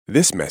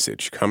This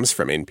message comes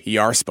from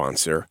NPR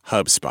sponsor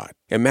HubSpot.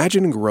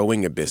 Imagine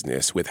growing a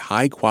business with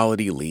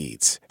high-quality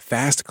leads,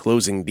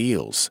 fast-closing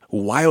deals,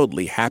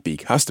 wildly happy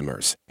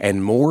customers,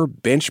 and more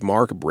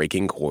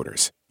benchmark-breaking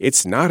quarters.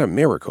 It's not a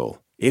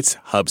miracle, it's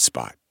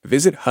HubSpot.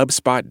 Visit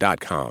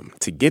HubSpot.com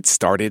to get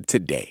started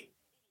today.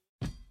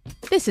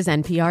 This is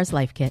NPR's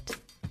Life Kit.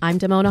 I'm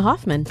Damona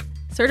Hoffman,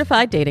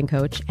 certified dating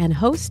coach and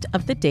host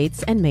of the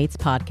Dates and Mates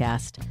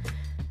podcast.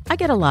 I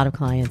get a lot of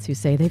clients who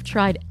say they've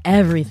tried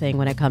everything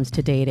when it comes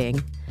to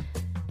dating,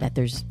 that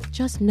there's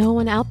just no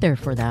one out there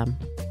for them,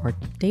 or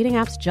dating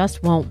apps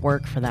just won't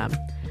work for them,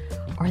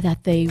 or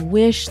that they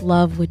wish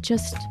love would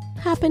just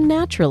happen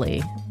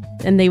naturally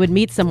and they would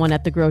meet someone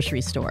at the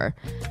grocery store.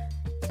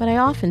 But I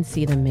often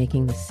see them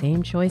making the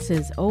same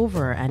choices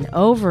over and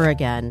over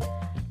again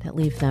that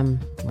leave them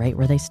right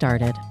where they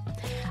started.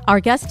 Our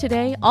guest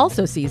today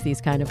also sees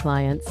these kind of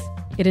clients.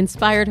 It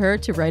inspired her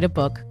to write a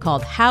book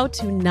called How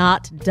to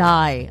Not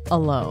Die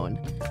Alone.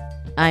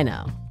 I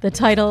know, the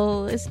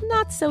title is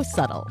not so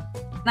subtle.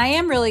 I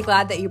am really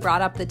glad that you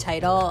brought up the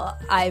title.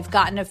 I've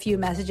gotten a few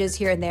messages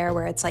here and there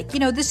where it's like,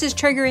 this is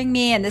triggering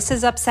me and this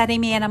is upsetting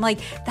me. And I'm like,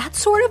 that's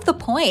sort of the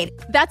point.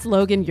 That's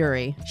Logan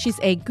Ury. She's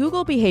a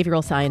Google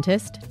behavioral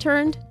scientist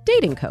turned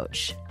dating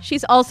coach.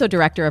 She's also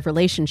director of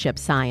relationship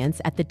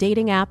science at the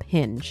dating app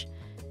Hinge.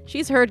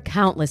 She's heard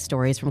countless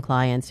stories from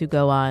clients who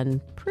go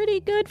on pretty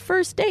good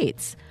first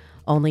dates,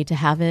 only to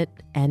have it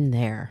end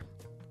there.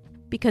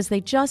 Because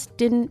they just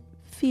didn't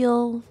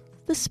feel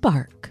the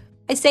spark.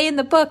 I say in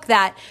the book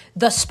that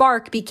the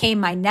spark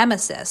became my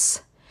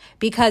nemesis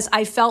because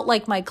I felt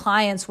like my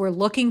clients were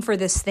looking for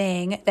this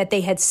thing that they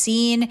had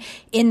seen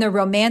in the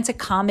romantic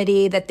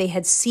comedy, that they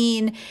had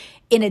seen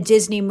in a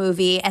Disney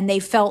movie, and they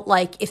felt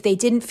like if they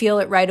didn't feel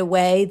it right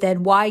away,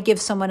 then why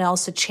give someone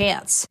else a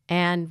chance?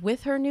 And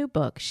with her new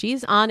book,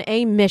 she's on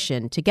a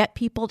mission to get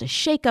people to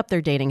shake up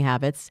their dating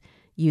habits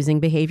using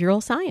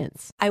behavioral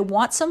science. I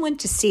want someone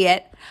to see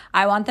it.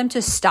 I want them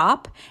to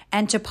stop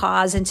and to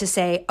pause and to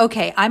say,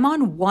 okay, I'm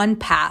on one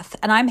path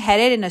and I'm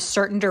headed in a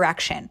certain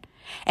direction.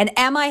 And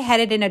am I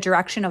headed in a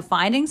direction of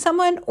finding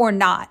someone or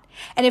not?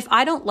 And if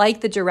I don't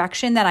like the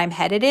direction that I'm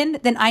headed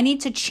in, then I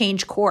need to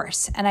change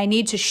course and I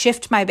need to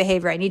shift my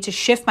behavior. I need to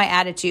shift my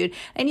attitude.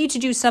 I need to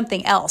do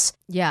something else.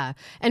 Yeah.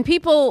 And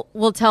people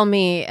will tell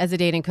me as a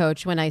dating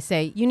coach when I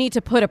say, you need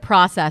to put a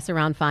process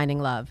around finding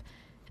love.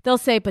 They'll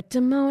say, but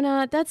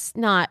Damona, that's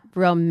not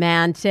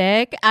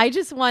romantic. I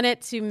just want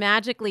it to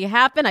magically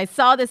happen. I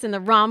saw this in the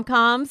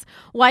rom-coms.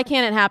 Why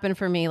can't it happen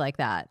for me like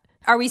that?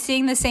 Are we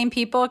seeing the same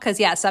people? Because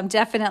yes, I'm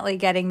definitely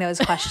getting those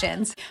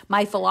questions.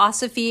 My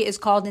philosophy is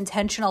called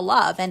intentional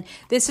love. And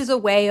this is a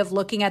way of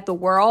looking at the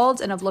world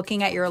and of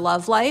looking at your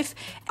love life.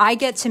 I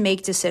get to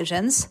make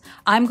decisions.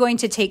 I'm going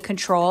to take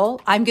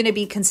control. I'm going to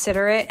be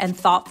considerate and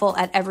thoughtful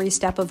at every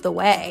step of the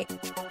way.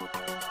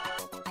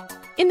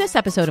 In this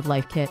episode of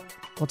Life Kit,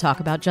 we'll talk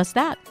about just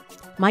that.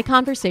 My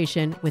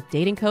conversation with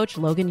dating coach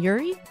Logan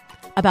Ury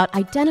about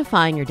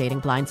identifying your dating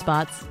blind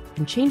spots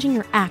and changing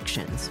your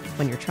actions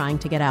when you're trying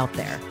to get out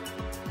there.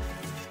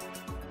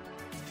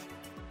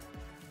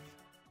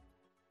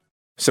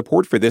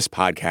 Support for this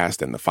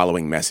podcast and the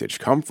following message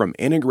come from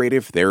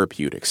Integrative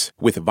Therapeutics,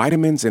 with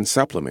vitamins and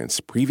supplements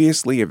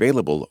previously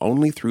available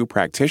only through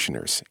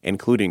practitioners,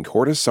 including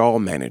Cortisol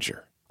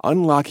Manager.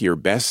 Unlock your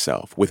best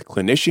self with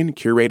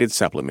clinician-curated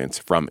supplements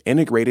from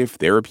Integrative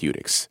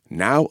Therapeutics,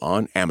 now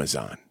on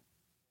Amazon.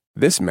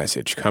 This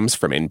message comes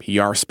from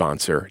NPR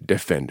sponsor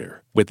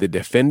Defender. With the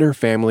Defender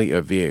family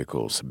of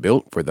vehicles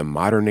built for the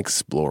modern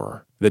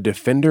explorer, the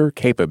Defender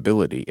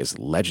capability is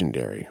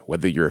legendary,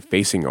 whether you're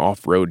facing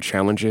off-road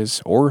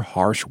challenges or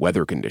harsh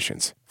weather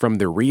conditions. From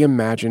the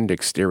reimagined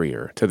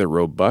exterior to the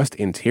robust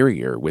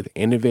interior with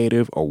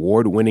innovative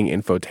award-winning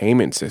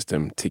infotainment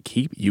system to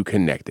keep you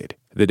connected.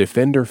 The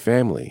Defender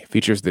family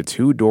features the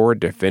 2-door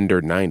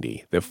Defender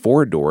 90, the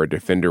 4-door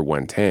Defender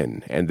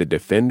 110, and the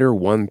Defender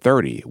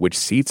 130, which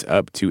seats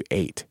up to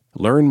 8.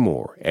 Learn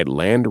more at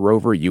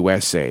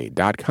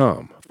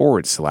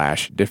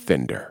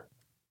LandRoverUSA.com/Defender.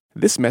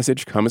 This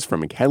message comes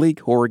from Kelly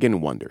Corrigan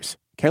Wonders.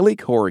 Kelly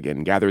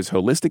Corrigan gathers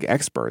holistic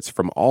experts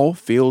from all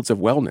fields of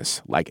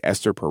wellness, like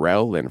Esther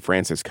Perel and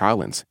Francis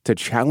Collins, to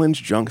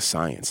challenge junk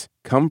science.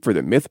 Come for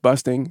the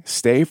myth-busting,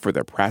 stay for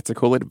the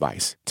practical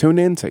advice. Tune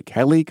in to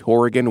Kelly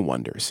Corrigan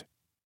Wonders.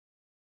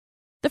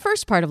 The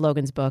first part of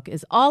Logan's book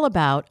is all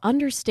about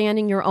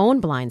understanding your own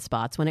blind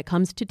spots when it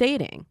comes to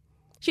dating.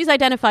 She's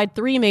identified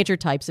 3 major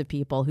types of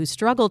people who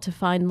struggle to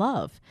find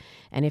love.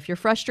 And if you're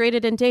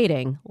frustrated in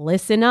dating,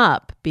 listen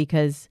up,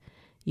 because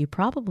you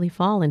probably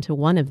fall into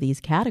one of these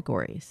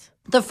categories.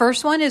 The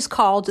first one is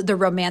called the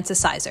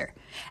romanticizer.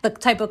 The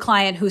type of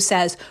client who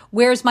says,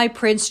 where's my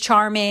Prince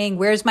Charming?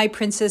 Where's my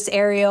Princess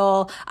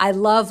Ariel? I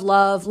love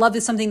love. Love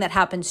is something that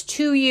happens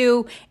to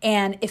you.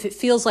 And if it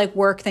feels like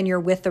work, then you're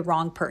with the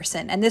wrong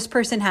person. And this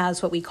person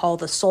has what we call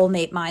the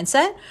soulmate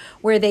mindset,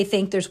 where they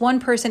think there's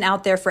one person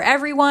out there for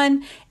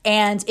everyone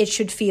and it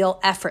should feel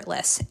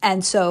effortless.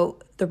 And so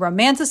the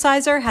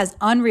romanticizer has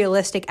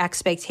unrealistic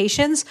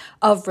expectations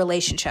of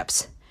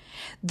relationships.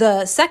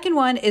 The second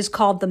one is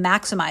called the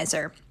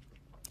maximizer.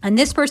 And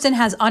this person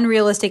has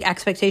unrealistic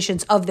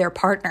expectations of their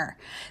partner.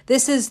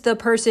 This is the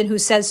person who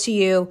says to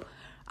you,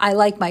 I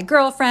like my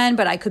girlfriend,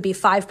 but I could be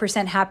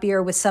 5%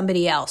 happier with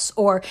somebody else.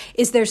 Or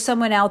is there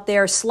someone out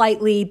there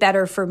slightly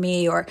better for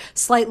me, or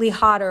slightly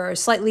hotter, or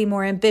slightly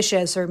more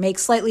ambitious, or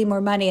makes slightly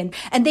more money?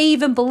 And they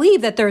even believe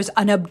that there's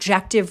an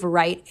objective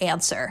right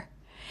answer.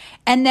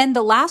 And then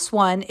the last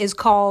one is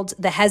called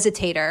the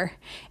hesitator.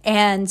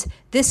 And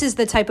this is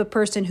the type of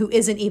person who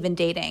isn't even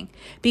dating,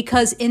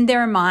 because in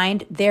their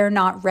mind, they're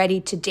not ready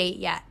to date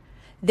yet.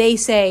 They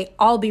say,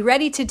 I'll be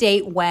ready to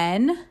date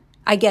when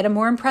I get a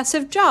more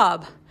impressive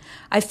job.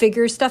 I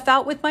figure stuff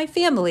out with my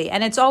family.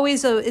 And it's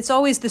always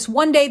this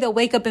one day they'll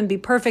wake up and be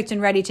perfect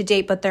and ready to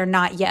date, but they're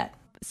not yet.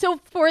 So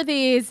for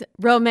these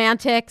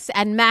romantics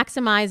and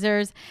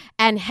maximizers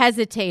and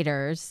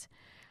hesitators,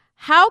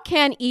 how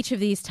can each of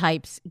these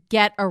types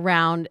get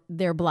around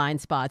their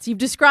blind spots? You've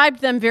described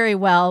them very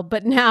well,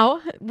 but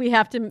now we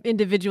have to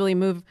individually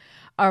move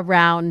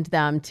around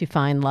them to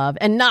find love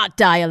and not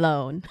die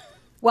alone.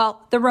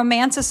 Well, the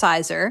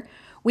romanticizer,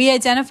 we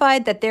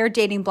identified that their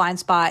dating blind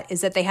spot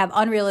is that they have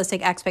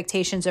unrealistic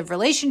expectations of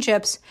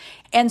relationships.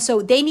 And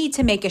so they need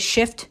to make a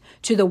shift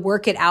to the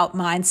work it out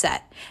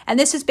mindset. And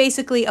this is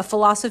basically a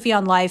philosophy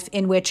on life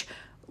in which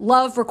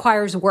love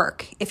requires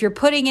work. If you're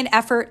putting in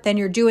effort, then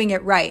you're doing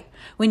it right.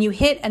 When you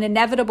hit an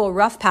inevitable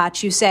rough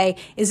patch, you say,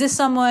 is this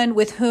someone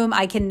with whom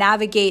I can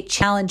navigate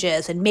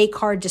challenges and make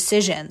hard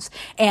decisions?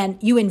 And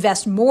you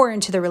invest more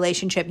into the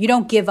relationship. You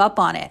don't give up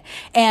on it.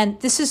 And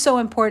this is so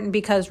important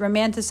because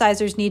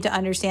romanticizers need to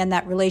understand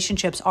that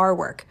relationships are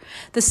work.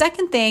 The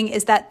second thing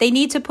is that they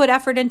need to put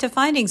effort into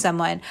finding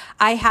someone.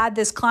 I had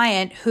this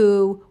client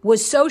who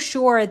was so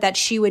sure that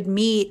she would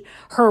meet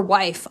her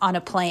wife on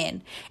a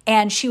plane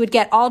and she would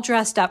get all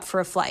dressed up for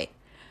a flight.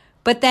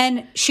 But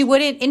then she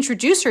wouldn't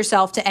introduce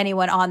herself to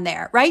anyone on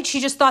there, right?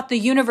 She just thought the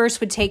universe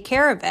would take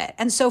care of it.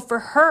 And so for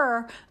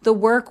her, the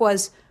work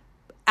was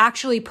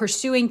actually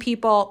pursuing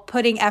people,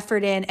 putting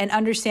effort in, and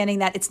understanding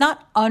that it's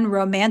not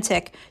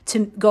unromantic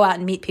to go out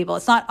and meet people.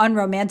 It's not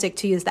unromantic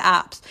to use the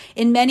apps.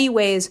 In many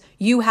ways,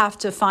 you have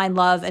to find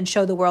love and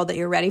show the world that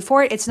you're ready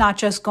for it. It's not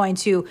just going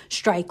to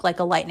strike like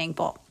a lightning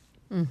bolt.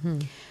 Mm-hmm.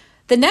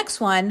 The next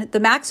one, the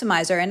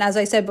maximizer, and as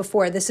I said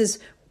before, this is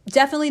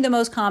definitely the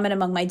most common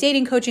among my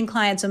dating coaching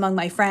clients, among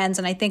my friends.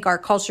 And I think our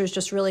culture is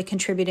just really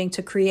contributing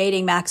to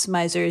creating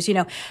maximizers. You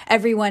know,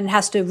 everyone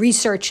has to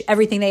research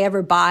everything they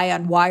ever buy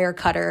on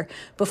Wirecutter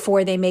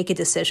before they make a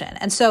decision.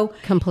 And so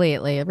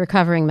completely a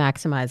recovering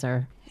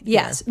maximizer.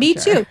 Yes, me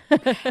too.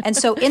 And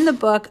so in the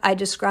book, I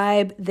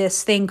describe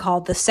this thing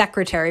called the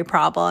secretary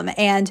problem.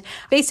 And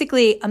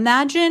basically,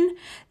 imagine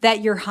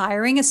that you're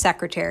hiring a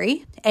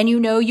secretary and you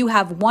know you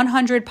have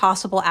 100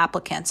 possible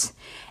applicants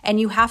and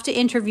you have to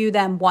interview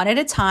them one at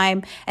a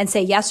time and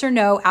say yes or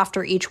no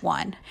after each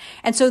one.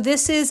 And so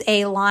this is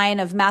a line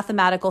of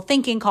mathematical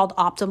thinking called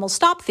optimal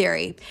stop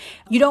theory.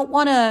 You don't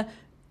want to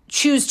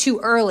choose too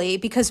early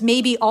because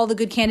maybe all the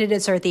good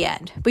candidates are at the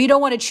end. But you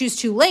don't want to choose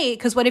too late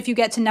because what if you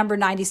get to number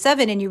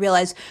 97 and you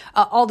realize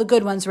all the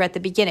good ones are at the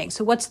beginning?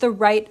 So what's the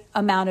right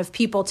amount of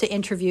people to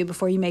interview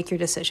before you make your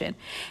decision?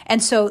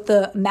 And so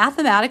the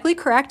mathematically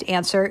correct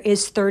answer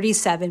is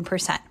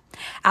 37%.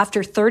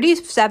 After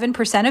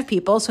 37% of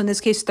people, so in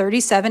this case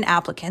 37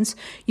 applicants,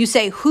 you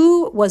say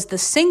who was the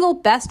single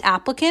best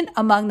applicant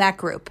among that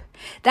group.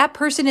 That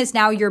person is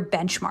now your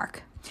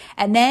benchmark.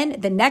 And then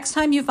the next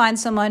time you find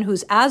someone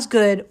who's as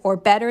good or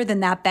better than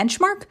that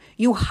benchmark,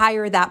 you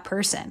hire that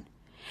person.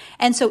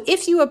 And so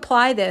if you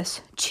apply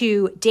this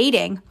to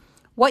dating,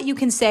 what you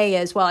can say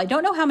is, well, I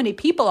don't know how many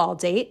people I'll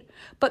date,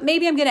 but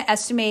maybe I'm going to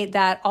estimate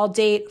that I'll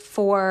date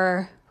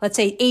for, let's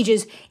say,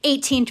 ages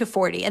 18 to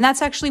 40. And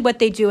that's actually what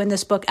they do in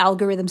this book,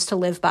 Algorithms to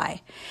Live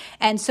By.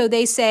 And so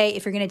they say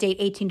if you're going to date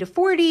 18 to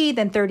 40,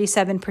 then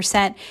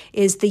 37%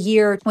 is the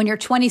year when you're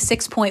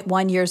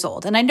 26.1 years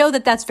old. And I know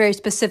that that's very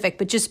specific,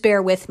 but just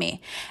bear with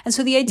me. And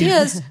so the idea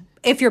is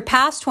if you're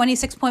past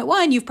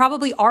 26.1, you've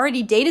probably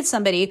already dated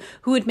somebody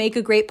who would make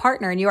a great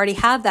partner and you already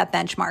have that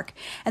benchmark.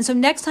 And so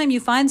next time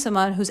you find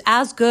someone who's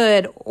as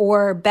good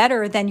or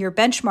better than your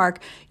benchmark,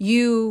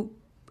 you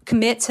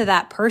commit to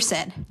that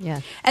person.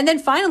 Yeah. And then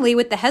finally,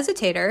 with the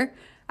hesitator,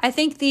 I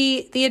think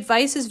the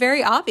advice is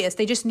very obvious.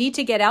 They just need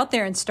to get out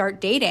there and start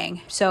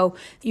dating. So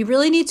you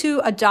really need to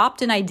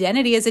adopt an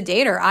identity as a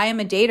dater. I am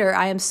a dater.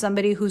 I am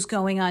somebody who's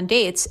going on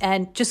dates,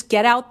 and just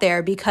get out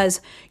there because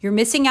you're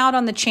missing out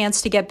on the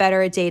chance to get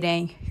better at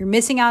dating. You're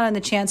missing out on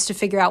the chance to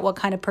figure out what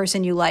kind of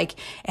person you like,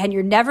 and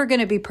you're never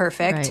going to be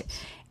perfect. Right.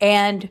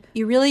 And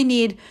you really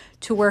need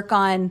to work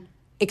on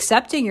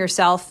accepting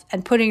yourself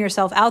and putting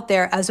yourself out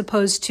there as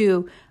opposed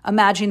to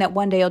imagining that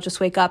one day you'll just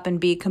wake up and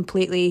be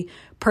completely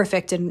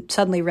perfect and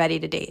suddenly ready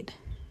to date.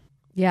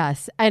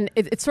 Yes. And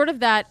it's sort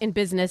of that in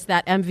business,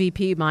 that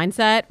MVP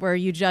mindset where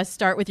you just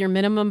start with your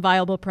minimum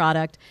viable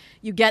product.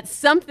 You get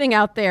something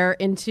out there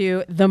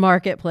into the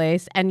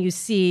marketplace and you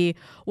see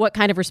what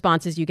kind of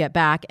responses you get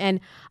back. And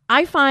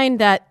I find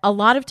that a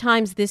lot of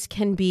times this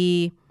can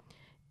be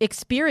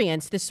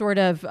experience, this sort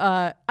of,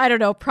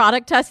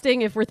 product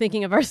testing, if we're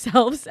thinking of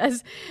ourselves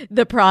as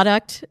the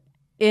product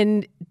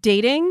in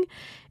dating.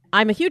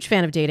 I'm a huge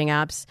fan of dating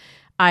apps.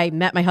 I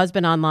met my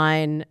husband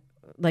online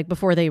like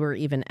before they were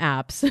even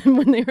apps,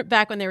 when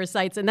they were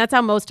sites. And that's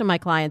how most of my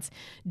clients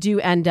do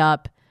end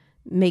up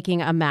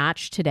making a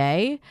match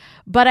today.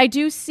 But I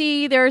do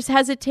see there's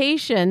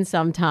hesitation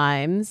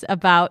sometimes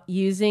about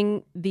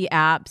using the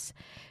apps.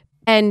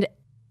 And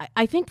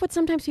I think what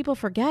sometimes people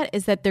forget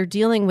is that they're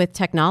dealing with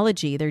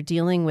technology. They're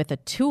dealing with a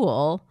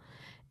tool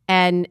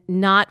and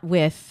not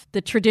with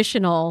the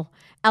traditional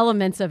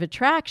elements of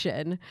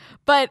attraction.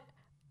 But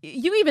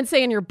you even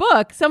say in your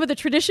book, some of the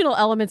traditional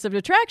elements of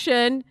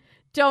attraction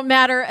don't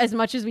matter as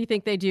much as we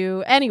think they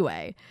do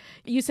anyway.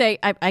 You say,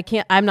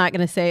 I'm not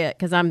going to say it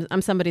because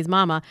I'm somebody's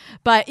mama,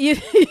 but you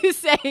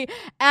say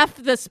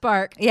F the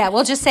spark. Yeah,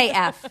 we'll just say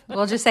F.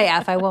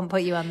 I won't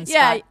put you on the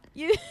spot.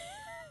 Yeah,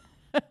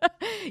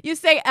 you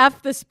say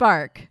F the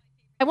spark.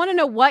 I want to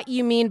know what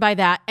you mean by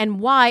that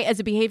and why, as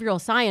a behavioral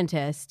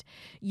scientist,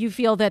 you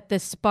feel that the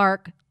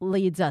spark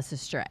leads us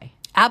astray.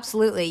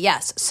 Absolutely,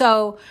 yes.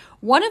 So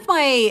one of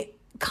my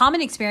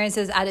common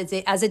experiences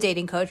as a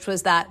dating coach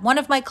was that one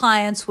of my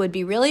clients would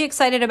be really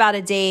excited about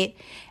a date,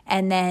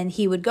 and then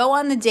he would go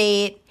on the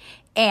date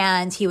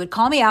and he would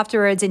call me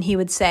afterwards and he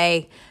would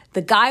say,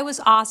 the guy was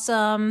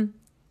awesome.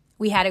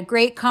 We had a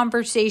great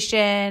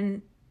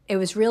conversation. It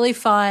was really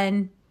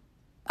fun.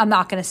 I'm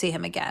not going to see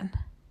him again.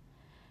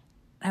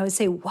 I would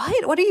say,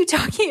 what? What are you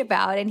talking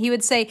about? And he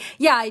would say,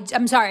 yeah,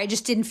 I'm sorry. I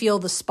just didn't feel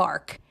the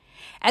spark.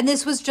 And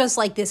this was just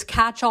like this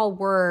catch-all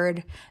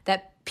word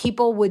that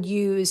people would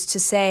use to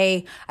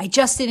say, I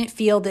just didn't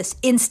feel this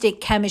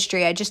instant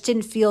chemistry. I just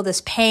didn't feel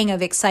this pang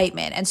of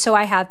excitement. And so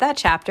I have that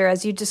chapter,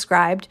 as you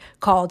described,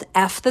 called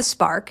F the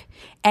Spark.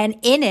 And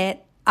in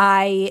it,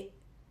 I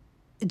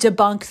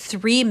debunk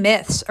 3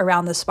 myths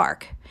around the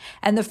spark.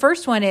 And the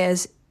first one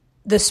is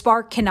the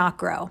spark cannot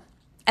grow.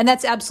 And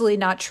that's absolutely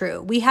not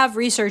true. We have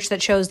research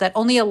that shows that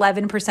only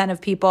 11%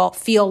 of people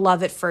feel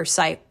love at first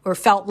sight or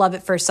felt love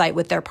at first sight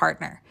with their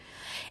partner.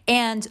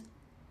 And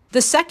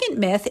the second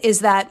myth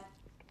is that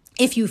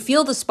if you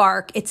feel the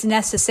spark, it's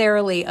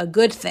necessarily a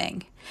good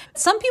thing.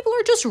 Some people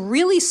are just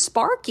really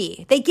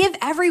sparky. They give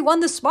everyone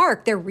the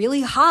spark. They're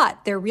really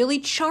hot. They're really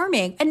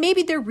charming. And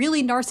maybe they're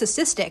really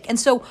narcissistic. And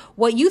so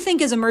what you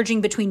think is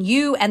emerging between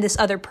you and this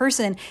other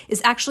person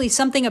is actually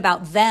something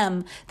about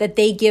them that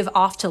they give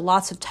off to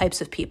lots of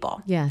types of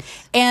people. Yes.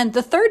 And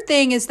the third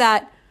thing is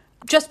that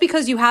just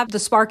because you have the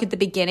spark at the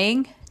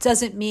beginning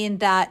doesn't mean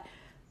that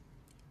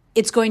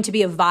it's going to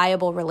be a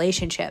viable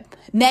relationship.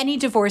 Many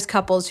divorced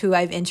couples who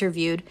I've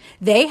interviewed,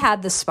 they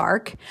had the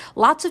spark.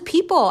 Lots of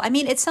people, I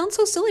mean, it sounds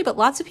so silly, but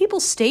lots of people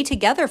stay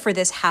together for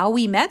this how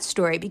we met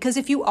story. Because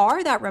if you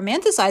are that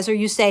romanticizer,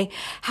 you say,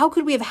 how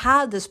could we have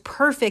had this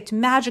perfect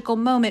magical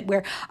moment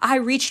where I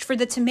reached for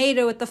the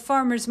tomato at the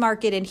farmer's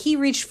market and he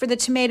reached for the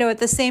tomato at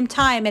the same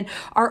time and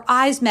our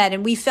eyes met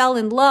and we fell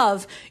in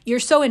love. You're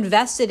so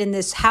invested in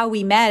this how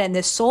we met and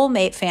this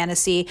soulmate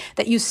fantasy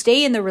that you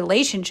stay in the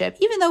relationship,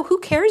 even though who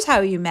cares how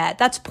you met?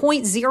 That's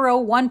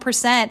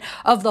 0.01%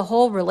 of the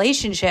whole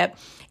relationship.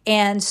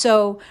 And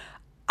so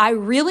I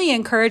really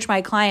encourage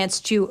my clients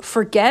to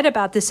forget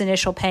about this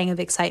initial pang of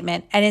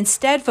excitement and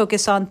instead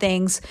focus on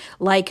things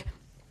like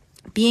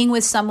being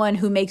with someone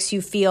who makes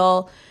you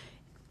feel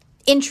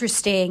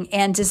interesting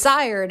and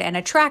desired and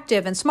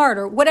attractive and smart,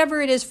 or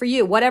whatever it is for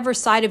you, whatever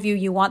side of you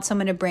you want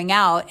someone to bring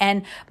out.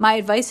 And my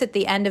advice at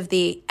the end of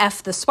the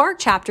F the Spark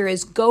chapter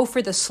is go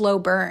for the slow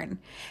burn.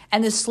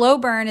 And the slow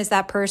burn is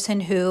that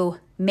person who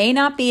may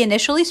not be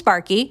initially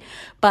sparky,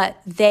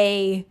 but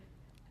they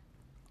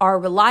are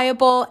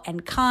reliable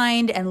and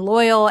kind and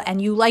loyal,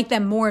 and you like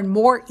them more and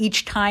more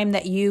each time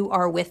that you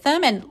are with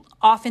them. And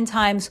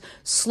oftentimes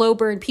slow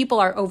burn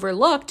people are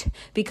overlooked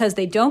because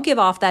they don't give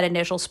off that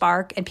initial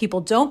spark and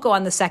people don't go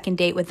on the second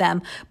date with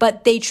them,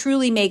 but they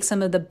truly make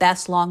some of the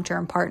best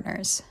long-term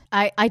partners.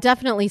 I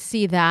definitely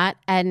see that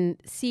and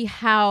see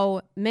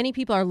how many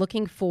people are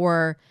looking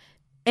for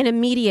an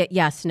immediate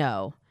yes,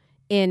 no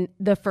in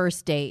the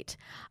first date.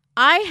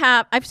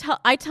 I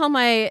tell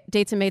my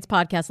Dates and Mates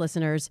podcast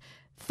listeners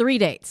 3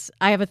 dates.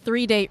 I have a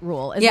 3-date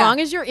rule. As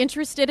long as you're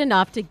interested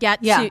enough to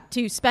get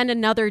to spend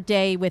another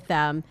day with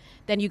them,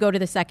 then you go to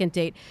the second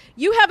date.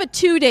 You have a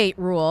 2-date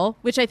rule,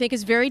 which I think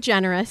is very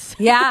generous.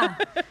 Yeah.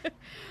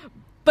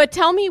 But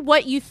tell me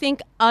what you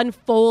think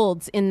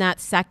unfolds in that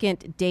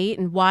second date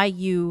and why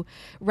you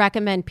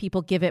recommend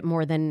people give it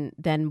more than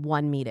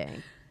one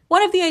meeting.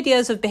 One of the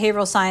ideas of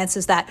behavioral science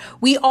is that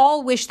we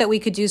all wish that we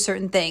could do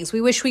certain things. We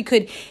wish we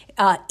could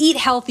eat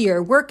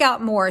healthier, work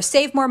out more,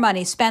 save more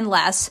money, spend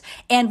less.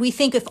 And we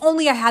think if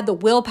only I had the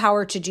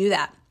willpower to do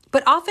that.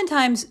 But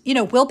oftentimes,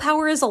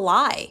 willpower is a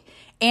lie.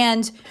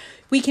 And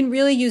we can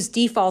really use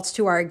defaults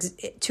to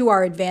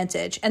our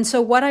advantage. And so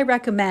what I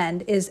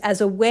recommend is as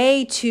a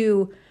way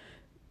to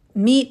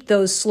meet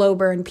those slow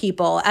burn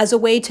people as a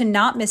way to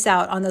not miss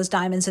out on those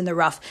diamonds in the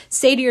rough.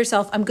 Say to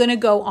yourself, I'm going to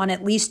go on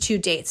at least 2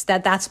 dates.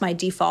 That's my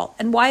default.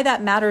 And why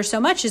that matters so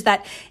much is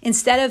that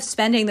instead of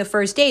spending the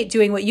first date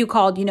doing what you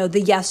called,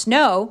 the yes,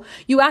 no,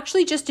 you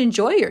actually just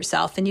enjoy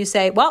yourself and you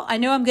say, well, I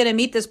know I'm going to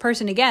meet this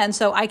person again,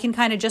 so I can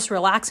kind of just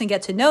relax and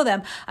get to know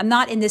them. I'm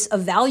not in this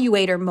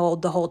evaluator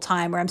mode the whole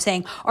time where I'm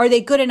saying, are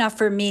they good enough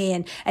for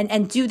me?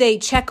 And do they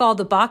check all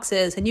the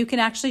boxes? And you can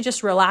actually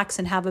just relax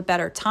and have a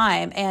better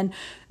time. And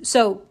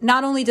so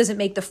not only does it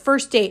make the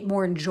first date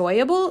more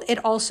enjoyable,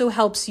 it also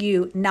helps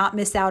you not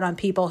miss out on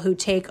people who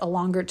take a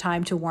longer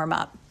time to warm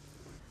up.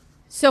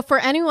 So for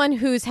anyone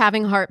who's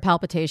having heart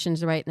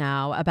palpitations right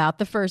now about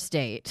the first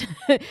date,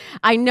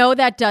 I know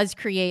that does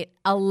create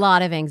a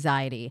lot of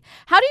anxiety.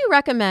 How do you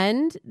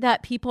recommend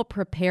that people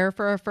prepare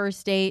for a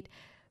first date,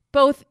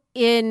 both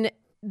in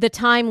the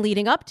time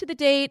leading up to the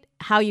date,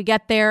 how you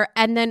get there,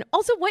 and then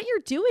also what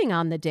you're doing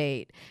on the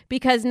date?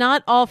 Because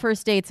not all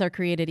first dates are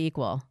created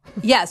equal.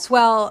 Yes.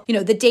 Well,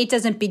 the date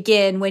doesn't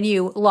begin when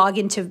you log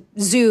into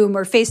Zoom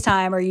or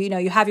FaceTime or,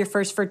 you have your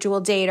first virtual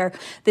date, or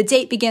the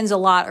date begins a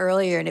lot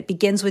earlier, and it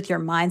begins with your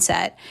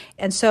mindset.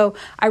 And so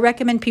I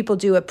recommend people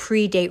do a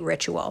pre-date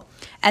ritual.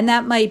 And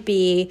that might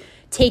be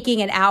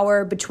taking an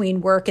hour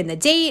between work and the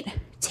date,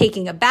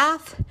 taking a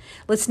bath,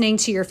 listening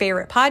to your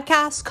favorite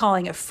podcast,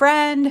 calling a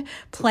friend,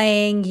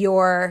 playing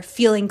your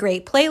feeling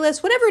great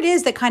playlist, whatever it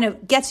is that kind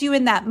of gets you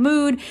in that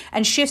mood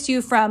and shifts you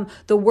from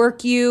the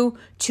work you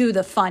to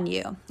the fun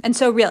you. And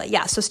so really,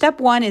 so step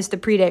 1 is the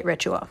pre-date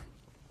ritual.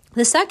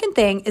 The second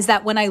thing is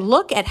that when I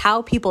look at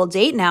how people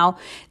date now,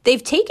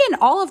 they've taken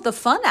all of the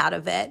fun out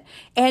of it.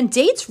 And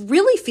dates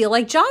really feel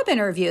like job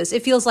interviews.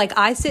 It feels like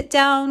I sit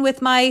down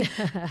with my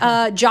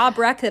job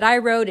rec that I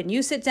wrote, and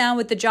you sit down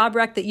with the job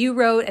rec that you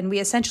wrote, and we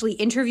essentially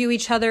interview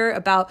each other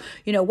about,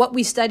 what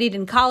we studied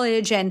in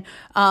college and,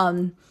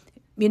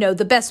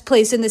 the best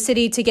place in the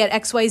city to get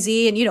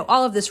XYZ and,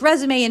 all of this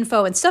resume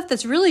info and stuff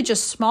that's really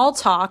just small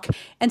talk.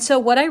 And so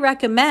what I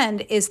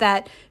recommend is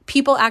that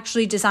people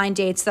actually design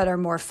dates that are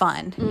more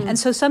fun. And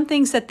so some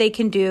things that they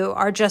can do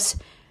are just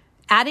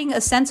adding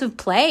a sense of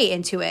play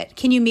into it.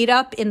 Can you meet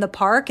up in the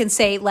park and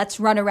say,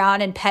 let's run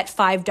around and pet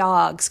 5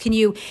 dogs? Can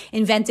you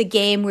invent a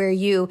game where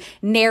you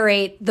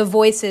narrate the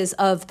voices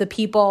of the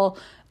people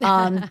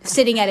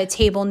sitting at a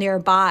table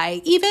nearby?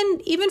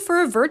 Even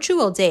for a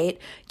virtual date,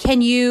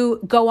 can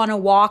you go on a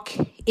walk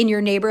in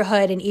your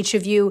neighborhood and each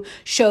of you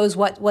shows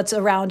what's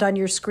around on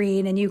your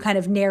screen and you kind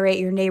of narrate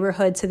your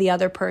neighborhood to the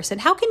other person?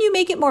 How can you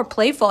make it more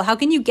playful? How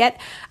can you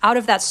get out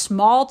of that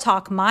small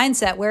talk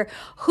mindset where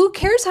who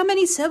cares how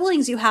many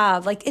siblings you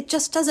have? Like, it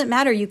just doesn't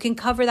matter. You can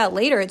cover that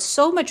later. It's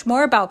so much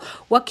more about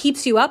what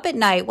keeps you up at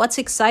night, what's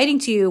exciting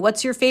to you,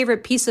 what's your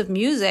favorite piece of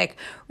music,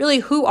 really,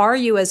 who are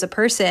you as a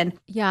person?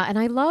 Yeah, and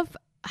I love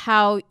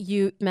how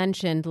you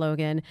mentioned,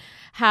 Logan,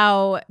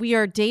 how we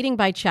are dating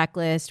by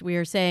checklist. We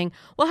are saying,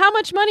 well, how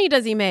much money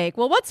does he make?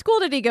 Well, what school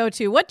did he go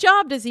to? What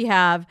job does he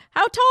have?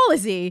 How tall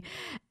is he?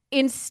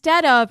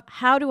 Instead of,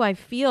 how do I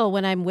feel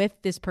when I'm with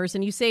this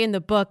person? You say in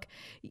the book,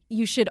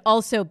 you should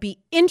also be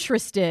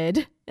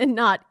interested and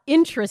not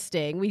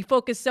interesting. We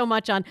focus so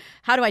much on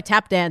how do I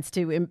tap dance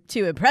to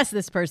impress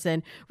this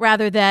person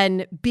rather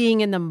than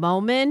being in the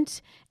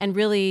moment and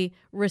really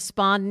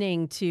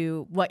responding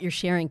to what you're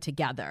sharing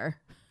together.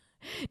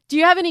 Do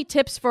you have any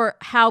tips for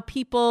how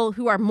people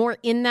who are more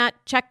in that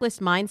checklist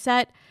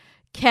mindset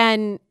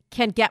can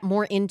get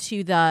more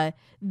into the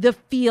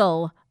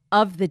feel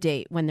of the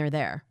date when they're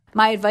there?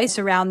 My advice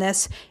around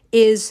this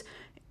is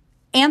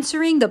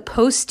answering the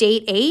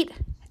post-date 8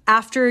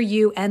 after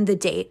you end the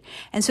date.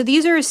 And so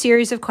these are a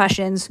series of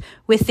questions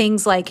with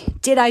things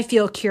like, did I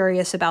feel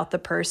curious about the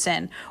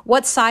person?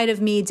 What side of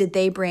me did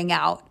they bring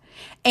out?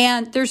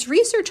 And there's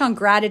research on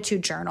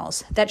gratitude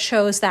journals that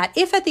shows that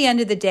if at the end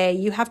of the day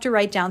you have to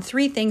write down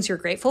 3 things you're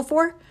grateful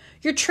for,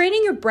 you're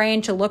training your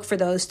brain to look for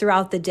those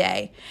throughout the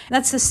day. And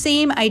that's the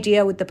same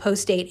idea with the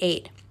post-date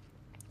 8.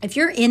 If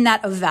you're in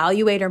that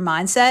evaluator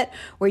mindset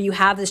where you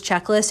have this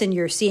checklist and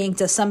you're seeing,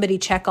 does somebody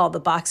check all the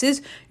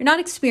boxes? You're not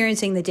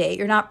experiencing the date.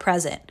 You're not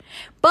present.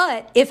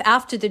 But if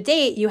after the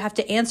date, you have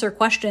to answer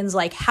questions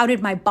like, how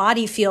did my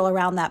body feel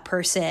around that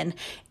person?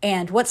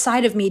 And what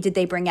side of me did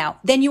they bring out?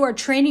 Then you are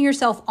training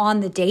yourself on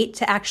the date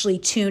to actually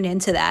tune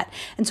into that.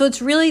 And so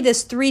it's really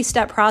this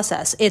 3-step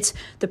process. It's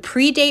the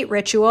pre-date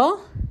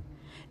ritual,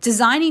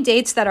 designing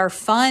dates that are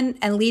fun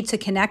and lead to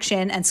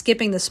connection and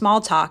skipping the small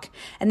talk.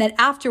 And then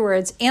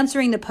afterwards,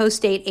 answering the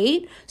post-date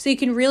 8 so you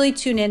can really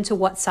tune into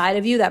what side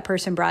of you that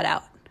person brought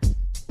out.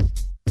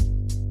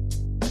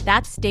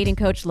 That's dating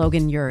coach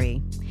Logan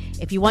Ury.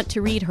 If you want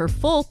to read her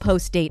full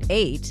post-date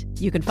 8,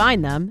 you can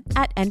find them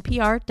at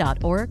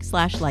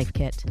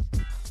npr.org/lifekit.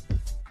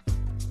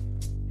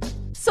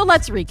 So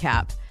let's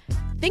recap.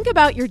 Think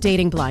about your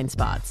dating blind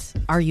spots.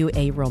 Are you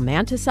a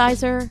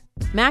romanticizer,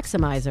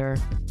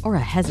 maximizer, or a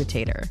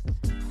hesitator?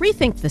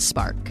 Rethink the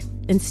spark.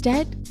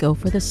 Instead, go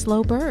for the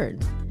slow burn.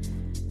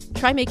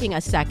 Try making a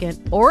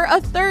second or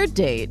a third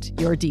date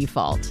your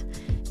default.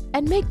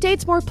 And make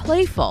dates more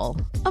playful.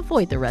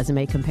 Avoid the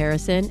resume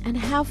comparison and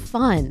have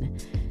fun.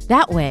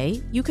 That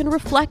way, you can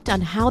reflect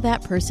on how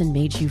that person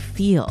made you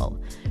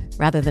feel,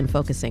 rather than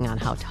focusing on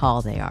how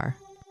tall they are.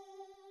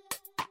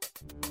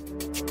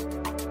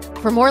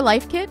 For more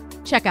Life Kit,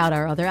 check out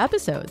our other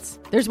episodes.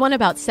 There's one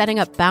about setting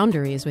up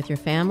boundaries with your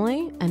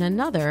family and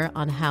another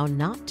on how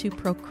not to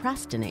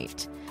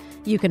procrastinate.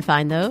 You can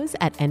find those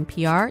at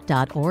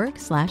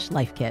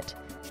npr.org/lifekit.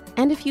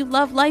 And if you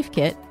love Life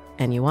Kit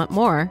and you want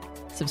more,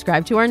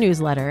 subscribe to our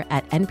newsletter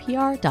at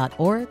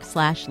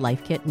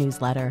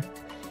npr.org/lifekitnewsletter.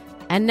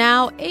 And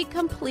now a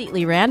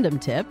completely random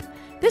tip,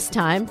 this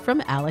time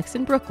from Alex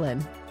in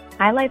Brooklyn.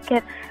 Hi, Life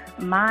Kit.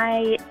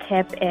 My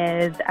tip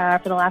is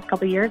for the last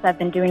couple of years, I've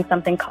been doing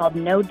something called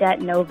No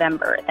Debt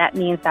November. That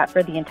means that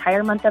for the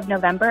entire month of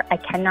November, I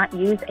cannot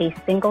use a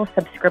single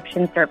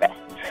subscription service.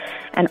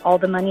 And all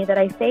the money that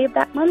I save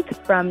that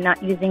month from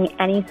not using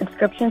any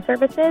subscription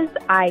services,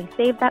 I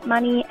save that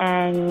money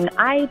and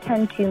I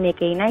tend to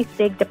make a nice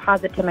big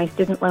deposit to my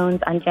student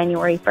loans on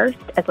January 1st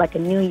as like a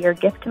New Year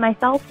gift to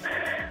myself.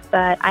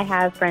 But I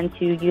have friends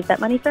who use that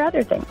money for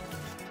other things.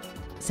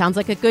 Sounds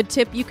like a good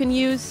tip you can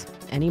use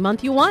any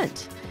month you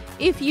want.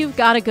 If you've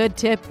got a good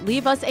tip,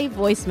 leave us a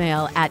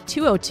voicemail at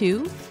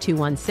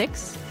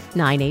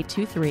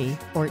 202-216-9823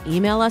 or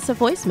email us a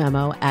voice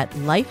memo at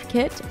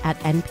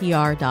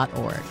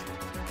lifekit@npr.org.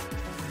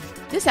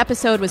 This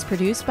episode was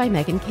produced by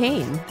Megan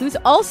Kane, who's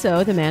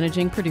also the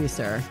managing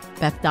producer.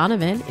 Beth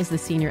Donovan is the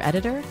senior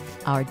editor.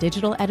 Our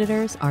digital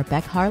editors are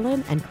Beck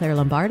Harlan and Claire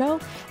Lombardo,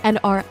 and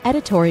our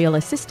editorial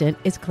assistant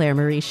is Claire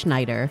Marie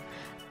Schneider.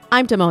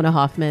 I'm Damona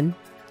Hoffman.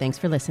 Thanks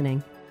for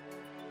listening.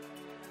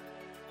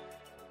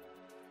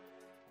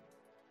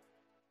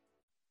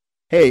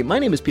 Hey, my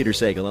name is Peter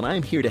Sagal, and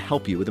I'm here to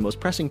help you with the most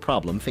pressing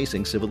problem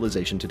facing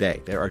civilization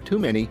today. There are too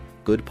many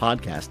good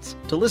podcasts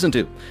to listen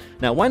to.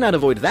 Now, why not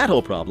avoid that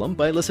whole problem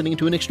by listening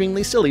to an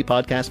extremely silly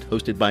podcast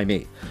hosted by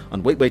me?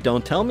 On Wait, Wait,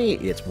 Don't Tell Me,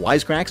 it's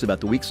wisecracks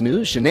about the week's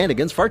news,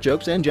 shenanigans, fart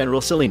jokes, and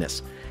general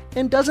silliness.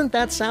 And doesn't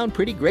that sound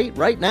pretty great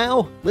right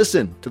now?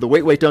 Listen to the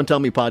Wait, Wait, Don't Tell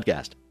Me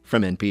podcast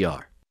from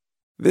NPR.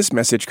 This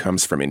message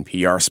comes from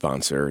NPR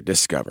sponsor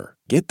Discover.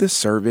 Get the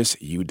service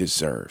you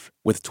deserve.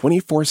 With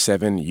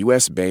 24/7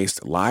 U.S.-based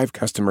live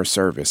customer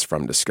service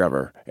from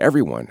Discover,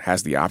 everyone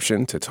has the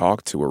option to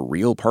talk to a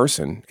real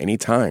person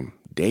anytime,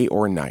 day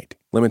or night.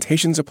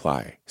 Limitations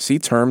apply. See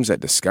terms at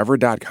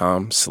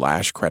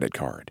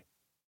discover.com/creditcard.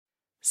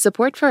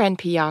 Support for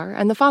NPR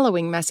and the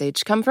following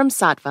message come from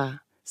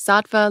Saatva.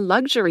 Saatva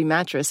luxury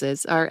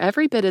mattresses are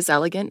every bit as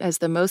elegant as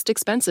the most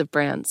expensive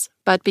brands,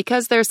 but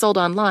because they're sold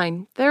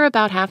online, they're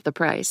about half the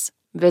price.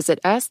 Visit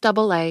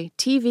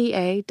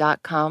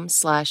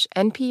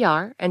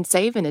SAATVA.com/NPR and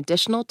save an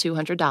additional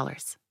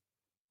 $200.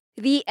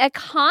 The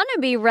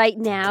economy right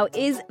now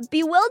is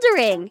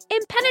bewildering,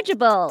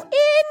 impenetrable,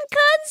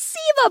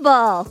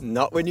 inconceivable.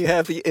 Not when you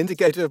have the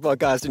Indicator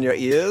podcast in your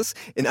ears.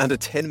 In under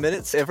 10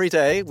 minutes every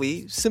day,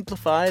 we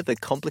simplify the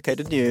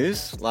complicated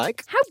news,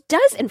 like... How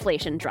does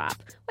inflation drop?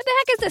 What the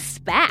heck is a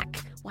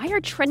SPAC? Why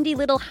are trendy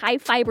little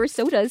high-fiber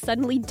sodas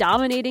suddenly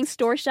dominating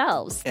store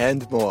shelves?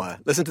 And more.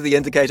 Listen to the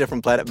Indicator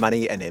from Planet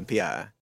Money and NPR.